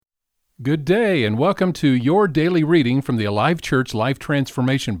Good day, and welcome to your daily reading from the Alive Church Life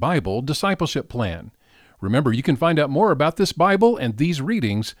Transformation Bible Discipleship Plan. Remember, you can find out more about this Bible and these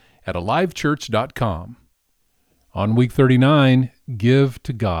readings at alivechurch.com. On week 39, Give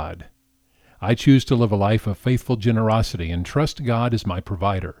to God. I choose to live a life of faithful generosity and trust God as my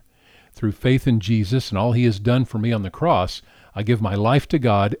provider. Through faith in Jesus and all He has done for me on the cross, I give my life to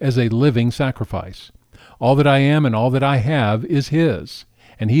God as a living sacrifice. All that I am and all that I have is His,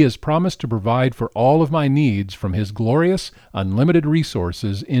 and He has promised to provide for all of my needs from His glorious, unlimited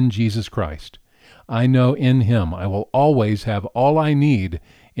resources in Jesus Christ. I know in Him I will always have all I need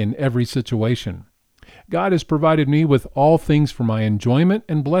in every situation. God has provided me with all things for my enjoyment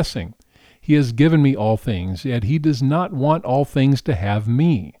and blessing. He has given me all things, yet He does not want all things to have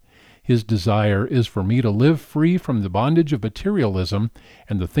me. His desire is for me to live free from the bondage of materialism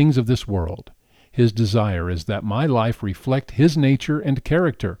and the things of this world. His desire is that my life reflect His nature and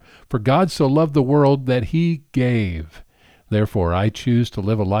character, for God so loved the world that He gave. Therefore, I choose to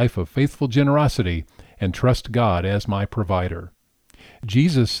live a life of faithful generosity and trust God as my provider.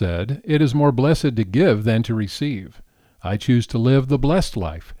 Jesus said, "It is more blessed to give than to receive." I choose to live the blessed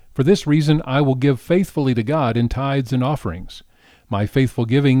life. For this reason, I will give faithfully to God in tithes and offerings. My faithful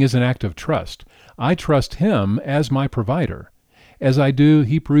giving is an act of trust. I trust Him as my provider. As I do,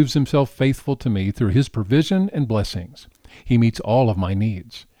 He proves Himself faithful to me through His provision and blessings. He meets all of my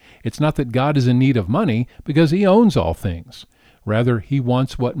needs. It's not that God is in need of money, because He owns all things. Rather, He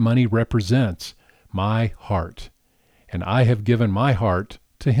wants what money represents, my heart. And I have given my heart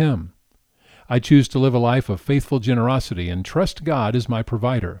to Him. I choose to live a life of faithful generosity and trust God as my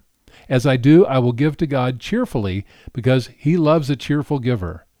provider. As I do, I will give to God cheerfully, because He loves a cheerful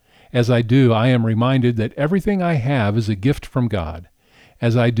giver. As I do, I am reminded that everything I have is a gift from God.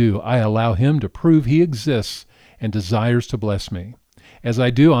 As I do, I allow Him to prove He exists and desires to bless me. As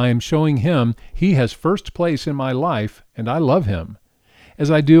I do, I am showing Him He has first place in my life, and I love Him.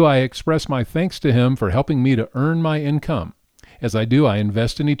 As I do, I express my thanks to Him for helping me to earn my income. As I do, I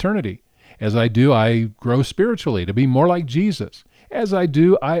invest in eternity. As I do, I grow spiritually to be more like Jesus. As I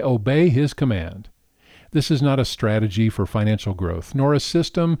do, I obey His command. This is not a strategy for financial growth, nor a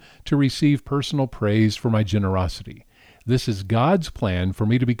system to receive personal praise for my generosity. This is God's plan for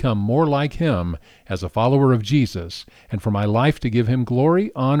me to become more like Him as a follower of Jesus, and for my life to give Him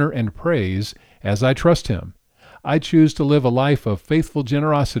glory, honor, and praise as I trust Him. I choose to live a life of faithful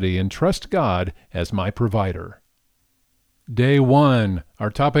generosity and trust God as my provider. Day 1, our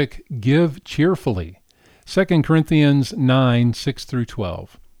topic, Give Cheerfully. 2 Corinthians 9,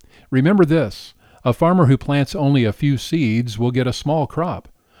 6-12. Remember this. A farmer who plants only a few seeds will get a small crop,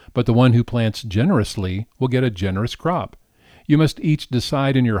 but the one who plants generously will get a generous crop. You must each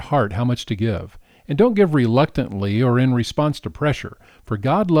decide in your heart how much to give, and don't give reluctantly or in response to pressure, for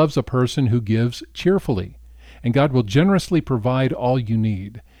God loves a person who gives cheerfully, and God will generously provide all you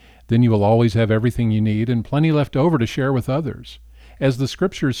need. Then you will always have everything you need and plenty left over to share with others. As the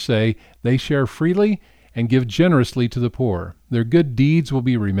Scriptures say, they share freely and give generously to the poor. Their good deeds will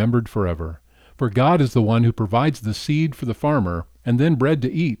be remembered forever. For God is the one who provides the seed for the farmer and then bread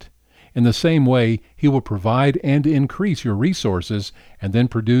to eat. In the same way, He will provide and increase your resources and then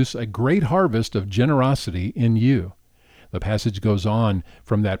produce a great harvest of generosity in you. The passage goes on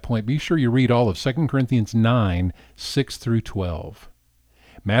from that point. Be sure you read all of 2 Corinthians 9, 6-12.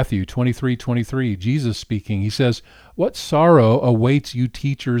 Matthew 23:23, Jesus speaking, He says, "What sorrow awaits you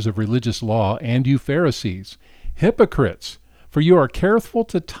teachers of religious law and you Pharisees, hypocrites! For you are careful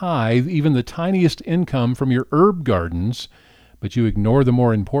to tithe even the tiniest income from your herb gardens, but you ignore the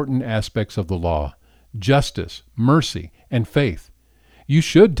more important aspects of the law, justice, mercy, and faith. You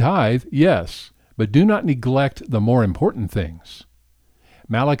should tithe, yes, but do not neglect the more important things."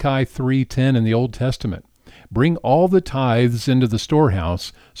 Malachi 3:10 in the Old Testament. "Bring all the tithes into the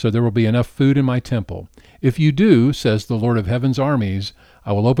storehouse, so there will be enough food in my temple. If you do, says the Lord of heaven's armies,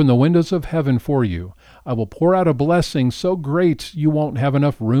 I will open the windows of heaven for you. I will pour out a blessing so great you won't have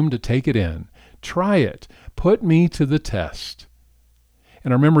enough room to take it in. Try it. Put me to the test."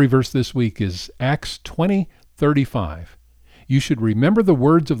 And our memory verse this week is Acts 20:35. You should remember the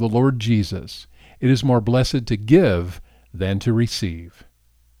words of the Lord Jesus. It is more blessed to give than to receive.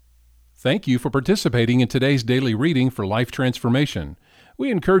 Thank you for participating in today's daily reading for Life Transformation.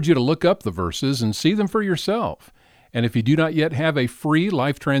 We encourage you to look up the verses and see them for yourself. And if you do not yet have a free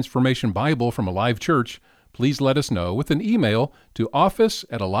Life Transformation Bible from Alive Church, please let us know with an email to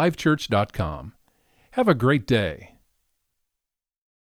office@alivechurch.com. Have a great day.